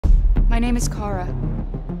My name is Kara.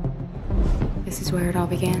 This is where it all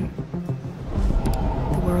began.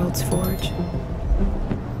 The world's forge.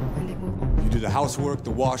 And it will... You do the housework,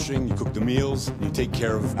 the washing, you cook the meals, and you take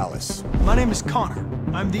care of Alice. My name is Connor.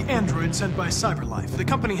 I'm the android sent by CyberLife. The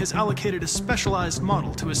company has allocated a specialized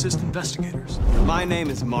model to assist investigators. My name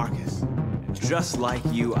is Marcus. Just like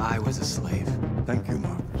you, I was a slave. Thank you,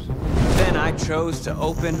 Marcus. Then I chose to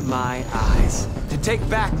open my eyes, to take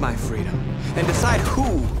back my freedom, and decide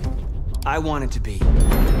who I wanted to be.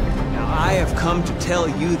 Now I have come to tell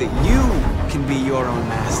you that you can be your own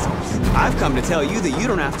masters. I've come to tell you that you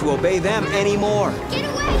don't have to obey them anymore. Get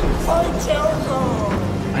away! Fight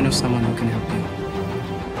Jericho! I know someone who can help you.